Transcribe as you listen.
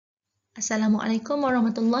Assalamualaikum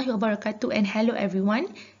warahmatullahi wabarakatuh and hello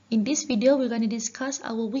everyone. In this video, we're going to discuss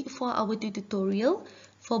our week 4 hour 2 tutorial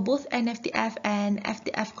for both NFTF and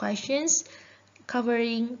FTF questions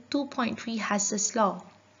covering 2.3 Hess'S law.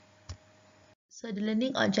 So the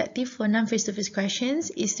learning objective for non-face-to-face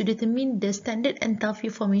questions is to determine the standard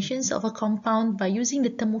enthalpy formations of a compound by using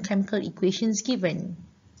the thermochemical equations given.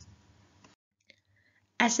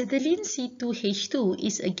 Acetylene C2H2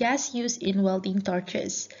 is a gas used in welding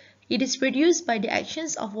torches. It is produced by the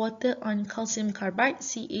actions of water on calcium carbide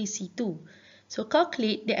CaC2. So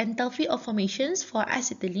calculate the enthalpy of formations for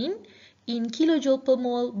acetylene in kilojoule per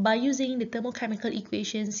mole by using the thermochemical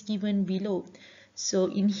equations given below. So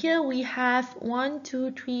in here we have 1,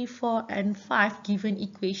 2, 3, 4 and 5 given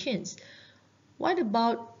equations. What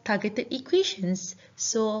about targeted equations?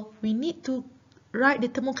 So we need to write the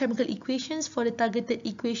thermochemical equations for the targeted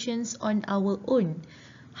equations on our own.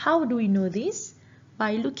 How do we know this?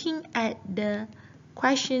 By looking at the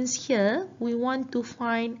questions here, we want to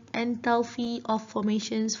find enthalpy of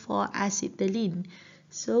formations for acetylene.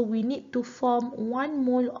 So we need to form 1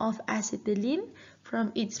 mole of acetylene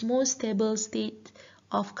from its most stable state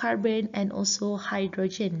of carbon and also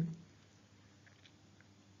hydrogen.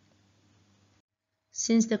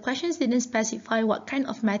 Since the questions didn't specify what kind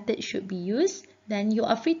of method should be used, then you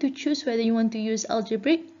are free to choose whether you want to use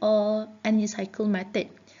algebraic or any cycle method.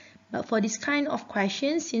 But for this kind of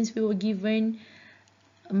questions, since we were given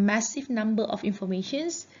a massive number of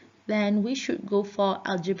informations, then we should go for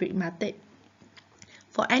algebraic method.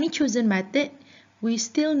 For any chosen method, we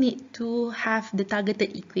still need to have the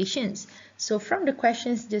targeted equations. So from the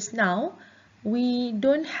questions just now, we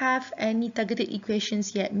don't have any targeted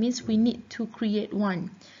equations yet, means we need to create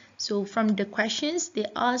one. So from the questions, they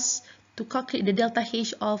ask to calculate the delta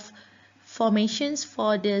H of formations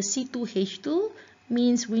for the C2H2,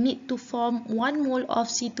 means we need to form 1 mole of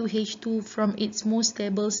C2H2 from its most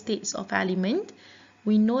stable states of element.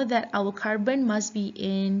 We know that our carbon must be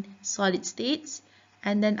in solid states,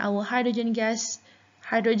 and then our hydrogen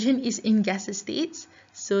is in gaseous states.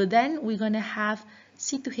 So then we're going to have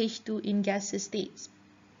C2H2 in gaseous states,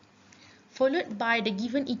 followed by the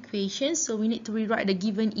given equations. So we need to rewrite the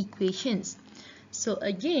given equations. So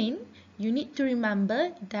again, you need to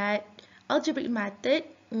remember that algebraic method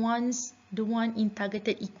wants the one in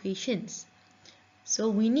targeted equations. So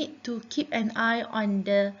we need to keep an eye on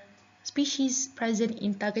the species present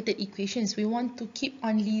in targeted equations. We want to keep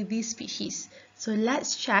only these species. So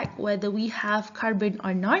let's check whether we have carbon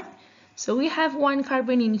or not. So we have 1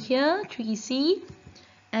 carbon in here, 3C,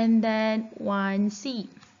 and then 1C.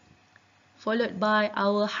 Followed by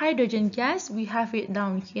our hydrogen gas, we have it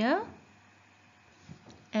down here.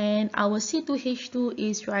 And our C2H2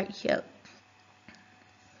 is right here.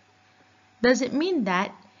 Does it mean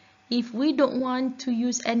that if we don't want to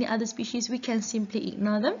use any other species, we can simply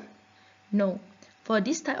ignore them? No. For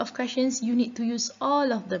this type of questions, you need to use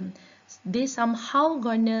all of them. They somehow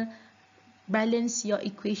gonna balance your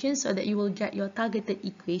equations so that you will get your targeted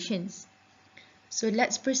equations. So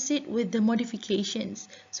let's proceed with the modifications.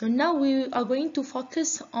 So now we are going to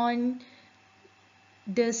focus on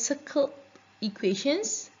the circled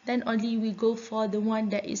equations. Then only we go for the one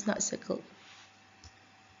that is not circled.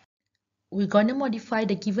 We're going to modify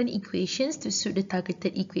the given equations to suit the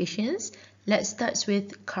targeted equations. Let's start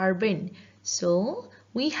with carbon. So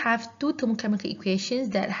we have 2 thermochemical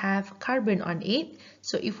equations that have carbon on it.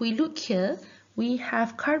 So if we look here, we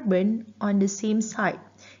have carbon on the same side.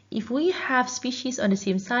 If we have species on the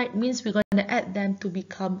same side, means we're going to add them to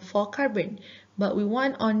become 4 carbon. But we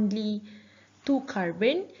want only 2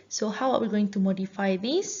 carbon. So how are we going to modify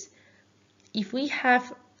this? If we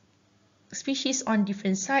have species on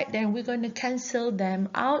different side, then we're going to cancel them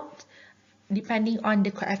out depending on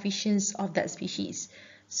the coefficients of that species.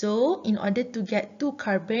 So in order to get 2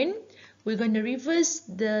 carbon, we're going to reverse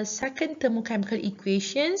the second thermochemical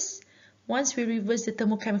equations. Once we reverse the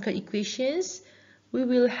thermochemical equations, we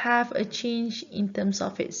will have a change in terms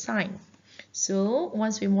of its sign. So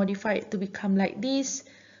once we modify it to become like this,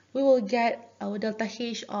 we will get our delta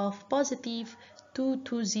H of positive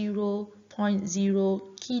 220.0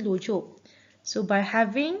 kilojoule. So by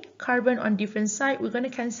having carbon on different side, we're going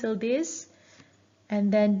to cancel this,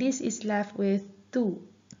 and then this is left with 2.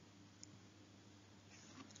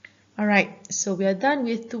 Alright, so we are done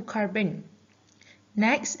with 2 carbon.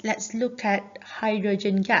 Next, let's look at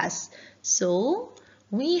hydrogen gas. So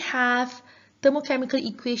we have thermochemical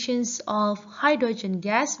equations of hydrogen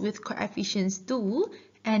gas with coefficients 2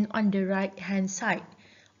 and on the right hand side.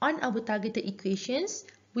 On our targeted equations,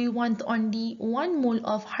 we want only 1 mole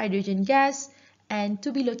of hydrogen gas and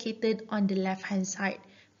to be located on the left hand side.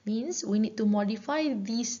 Means we need to modify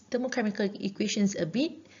these thermochemical equations a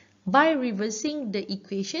bit by reversing the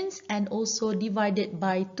equations and also divide it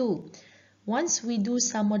by 2. Once we do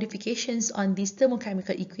some modifications on these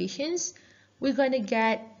thermochemical equations, we're going to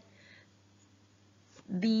get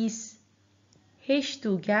this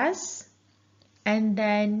H2 gas, and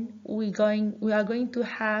then we are going to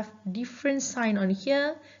have different sign on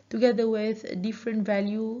here together with a different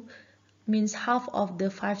value, means half of the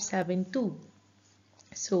 572.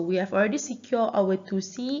 So we have already secured our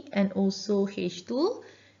 2C and also H2.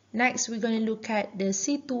 Next, we're going to look at the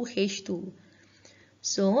C2H2.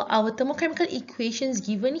 So our thermochemical equations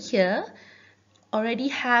given here already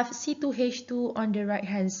have C2H2 on the right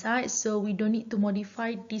hand side, so we don't need to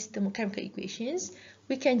modify these thermochemical equations.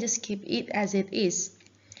 We can just keep it as it is.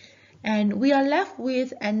 And we are left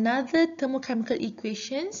with another thermochemical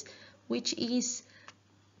equations, which is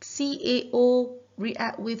CaO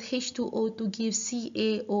react with H2O to give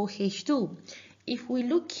CaOH2. If we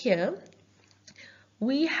look here,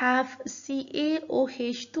 we have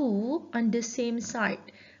CaOH2 on the same side.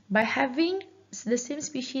 By having the same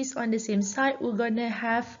species on the same side, we're gonna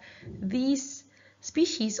have these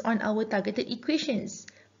species on our targeted equations.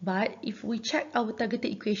 But if we check our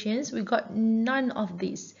targeted equations, we got none of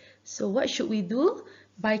these. So what should we do?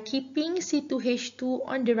 By keeping C2H2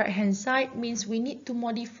 on the right hand side means we need to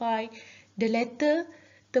modify the latter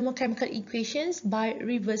thermochemical equations by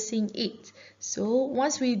reversing it. So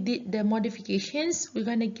once we did the modifications, we're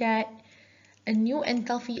going to get a new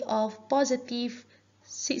enthalpy of positive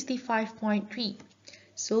 65.3.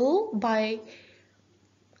 So by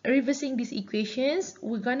reversing these equations,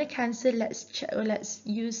 we're going to cancel, let's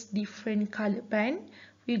use different colored pen.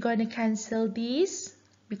 We're going to cancel this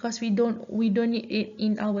because we don't need it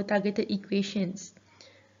in our targeted equations.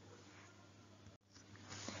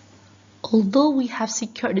 Although we have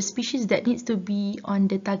secured the species that needs to be on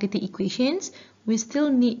the targeted equations, we still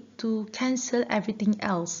need to cancel everything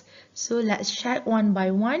else. So let's check one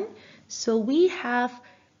by one. So we have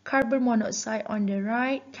carbon monoxide on the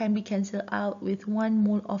right can be cancelled out with 1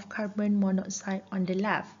 mole of carbon monoxide on the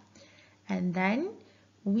left. And then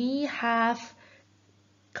we have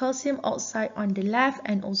calcium oxide on the left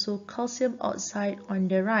and also calcium oxide on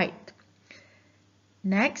the right.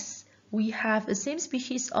 Next, we have the same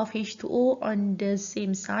species of H2O on the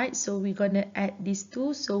same side, so we're gonna add these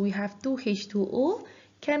two. So we have 2 H2O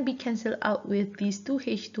can be cancelled out with these 2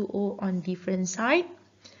 H2O on different side.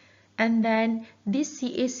 And then this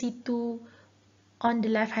CaC2 on the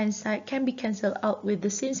left hand side can be cancelled out with the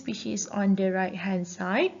same species on the right hand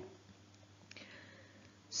side.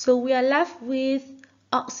 So we are left with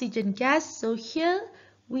oxygen gas. So here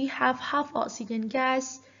we have half oxygen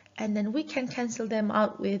gas, and then we can cancel them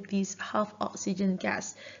out with this half oxygen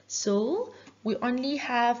gas. So we only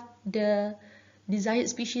have the desired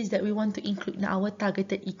species that we want to include in our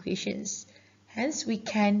targeted equations. Hence, we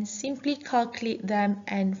can simply calculate them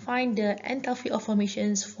and find the enthalpy of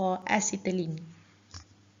formations for acetylene.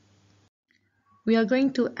 We are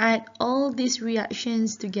going to add all these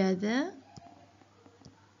reactions together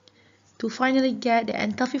to finally get the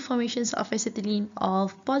enthalpy formations of acetylene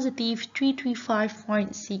of positive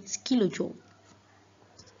 335.6 kJ.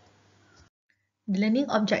 The learning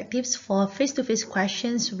objectives for face-to-face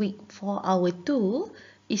questions week 4 hour 2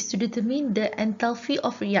 is to determine the enthalpy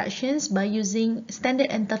of reactions by using standard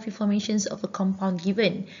enthalpy formations of a compound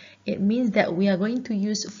given. It means that we are going to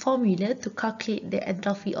use formula to calculate the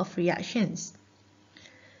enthalpy of reactions.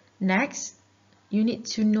 Next, you need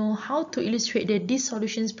to know how to illustrate the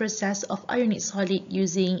dissolution process of ionic solid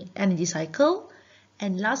using energy cycle.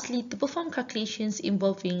 And lastly, to perform calculations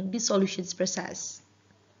involving dissolution process.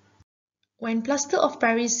 When plaster of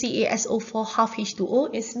Paris CaSO4 half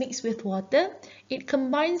H2O is mixed with water, it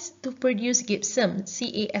combines to produce gypsum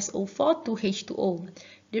CaSO4 to H2O.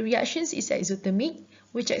 The reaction is exothermic,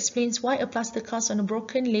 which explains why a plaster cast on a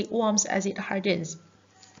broken leg warms as it hardens.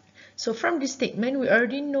 So from this statement, we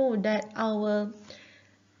already know that our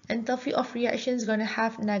enthalpy of reaction is going to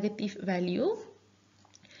have negative value.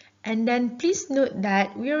 And then please note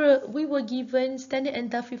that we were given standard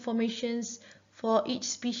enthalpy formations for each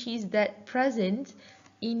species that present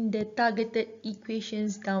in the targeted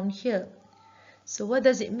equations down here. So what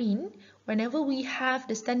does it mean? Whenever we have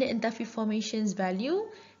the standard enthalpy formations value,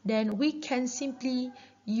 then we can simply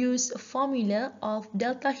use a formula of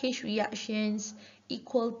delta H reactions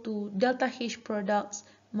equal to delta H products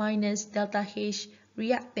minus delta H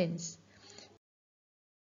reactants.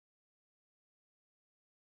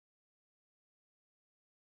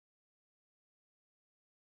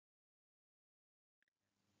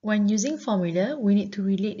 When using formula, we need to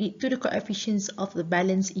relate it to the coefficients of the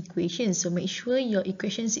balance equation. So make sure your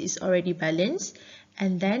equations is already balanced.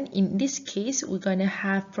 And then in this case, we're going to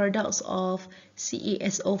have products of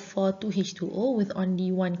CaSO4 to H2O with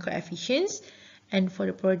only one coefficient. And for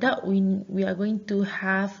the product, we are going to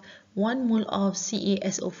have 1 mole of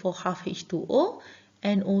CaSO4 half H2O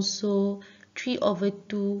and also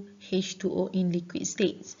 3/2 H2O in liquid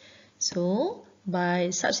states. So by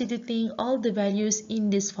substituting all the values in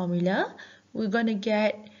this formula, we're going to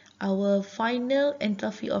get our final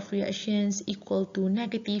enthalpy of reactions equal to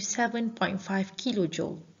negative 7.5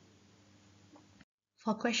 kilojoule.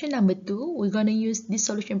 For question number 2, we're going to use this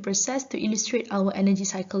solution process to illustrate our energy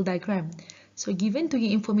cycle diagram. So given to you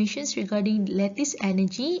information regarding lattice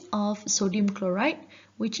energy of sodium chloride,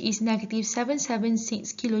 which is negative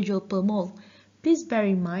 776 kilojoule per mole. Please bear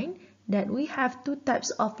in mind that we have two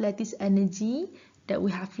types of lattice energy that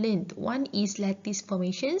we have learned. One is lattice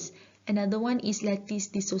formations, another one is lattice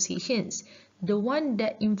dissociations. The one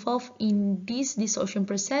that involved in this dissociation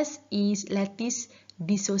process is lattice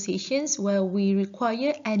dissociations, where we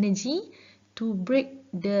require energy to break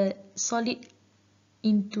the solid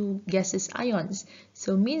into gaseous ions.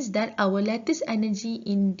 So means that our lattice energy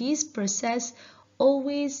in this process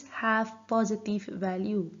always have positive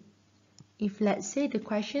value. If let's say the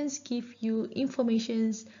questions give you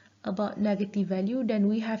informations about negative value, then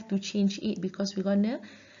we have to change it because we're gonna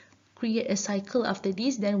create a cycle after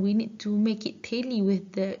this. Then we need to make it tally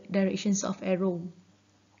with the directions of arrow.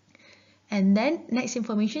 And then next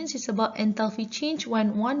information is about enthalpy change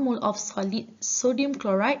when 1 mole of solid sodium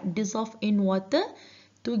chloride dissolved in water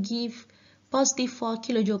to give positive 4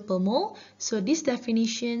 kilojoule per mole. So this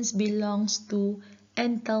definitions belongs to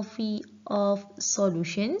enthalpy of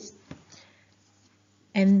solutions.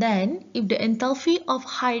 And then, if the enthalpy of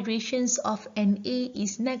hydrations of Na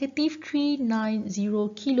is negative 390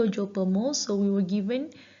 kilojoule per mole, so we were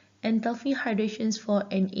given enthalpy hydrations for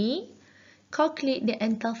Na, calculate the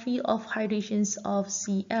enthalpy of hydrations of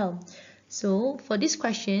Cl. So, for these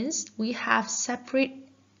questions, we have separate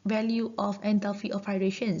value of enthalpy of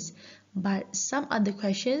hydrations, but some other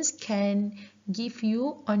questions can give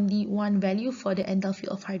you only one value for the enthalpy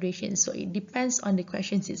of hydration. So, it depends on the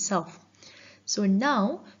questions itself. So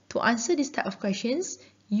now, to answer this type of questions,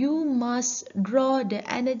 you must draw the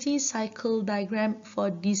energy cycle diagram for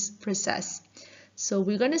this process. So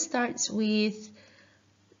we're going to start with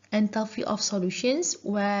enthalpy of solutions,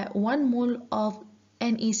 where 1 mole of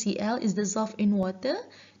NaCl is dissolved in water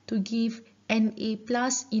to give Na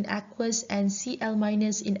plus in aqueous and Cl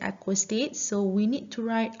minus in aqueous state. So we need to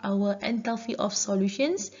write our enthalpy of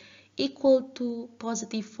solutions equal to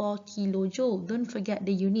positive 4 kilojoule. Don't forget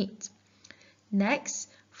the unit. Next,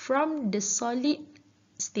 from the solid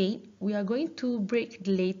state, we are going to break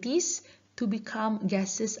the lattice to become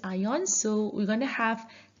gaseous ions. So we're going to have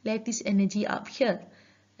lattice energy up here.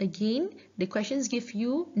 Again, the questions give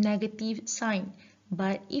you negative sign.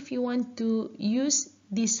 But if you want to use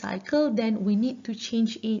this cycle, then we need to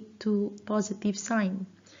change it to positive sign,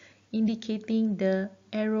 indicating the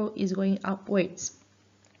arrow is going upwards.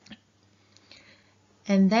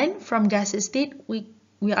 And then from gaseous state,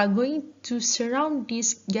 we are going to surround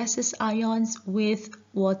these gaseous ions with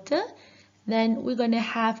water. Then we're going to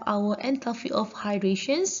have our enthalpy of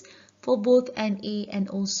hydrations for both Na and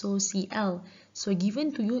also Cl. So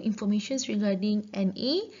given to you information regarding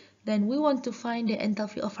Na, then we want to find the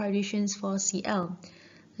enthalpy of hydrations for Cl.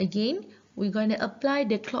 Again, we're going to apply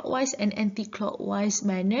the clockwise and anti-clockwise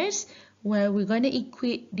manners, where we're going to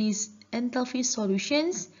equate these enthalpy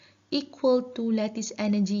solutions equal to lattice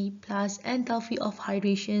energy plus enthalpy of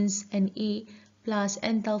hydrations Na plus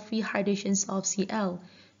enthalpy hydrations of Cl.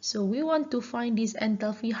 So we want to find this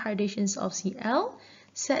enthalpy hydrations of Cl,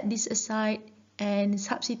 set this aside and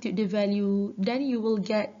substitute the value, then you will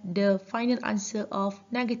get the final answer of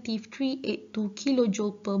negative 382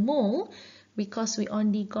 kilojoule per mole, because we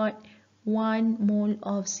only got 1 mole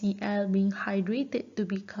of Cl being hydrated to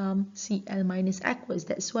become Cl minus aqueous.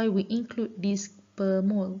 That's why we include this per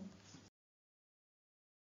mole.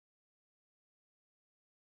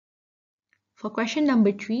 For question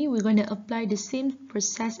number 3, we're going to apply the same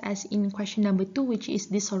process as in question number 2, which is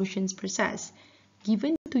the solutions process.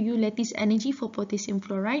 Given to you lattice energy for potassium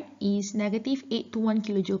fluoride is negative 821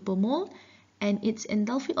 kilojoule per mole, and its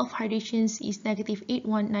enthalpy of hydrations is negative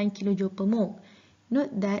 819 kilojoule per mole.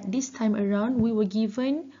 Note that this time around we were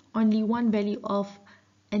given only one value of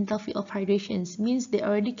enthalpy of hydrations, means they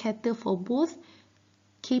already cater for both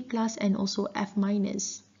K plus and also F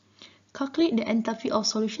minus. Calculate the enthalpy of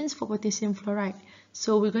solutions for potassium fluoride.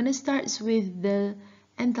 So we're going to start with the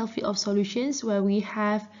enthalpy of solutions, where we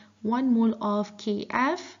have 1 mole of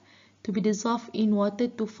Kf to be dissolved in water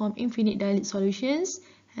to form infinite dilute solutions,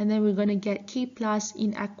 and then we're going to get K plus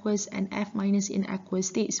in aqueous and F minus in aqueous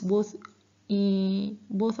states. Both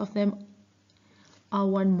of them are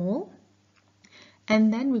 1 mole.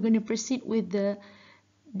 And then we're going to proceed with the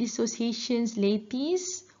dissociations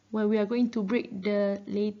lattice, where we are going to break the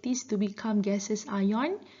lattice to become gaseous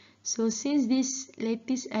ion. So since this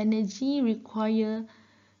lattice energy require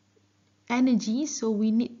energy, so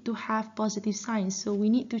we need to have positive signs. So we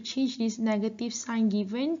need to change this negative sign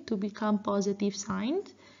given to become positive sign.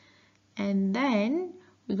 And then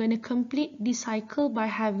we're going to complete this cycle by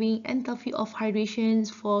having enthalpy of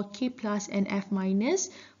hydrations for K plus and F minus,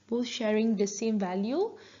 both sharing the same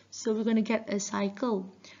value. So we're going to get a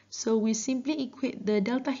cycle. So we simply equate the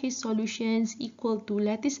delta H solutions equal to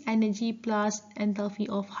lattice energy plus enthalpy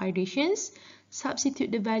of hydrations.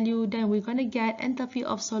 Substitute the value, then we're going to get enthalpy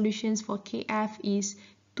of solutions for Kf is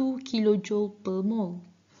 2 kJ per mole.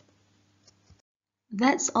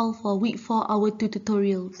 That's all for week 4 our 2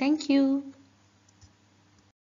 tutorial. Thank you.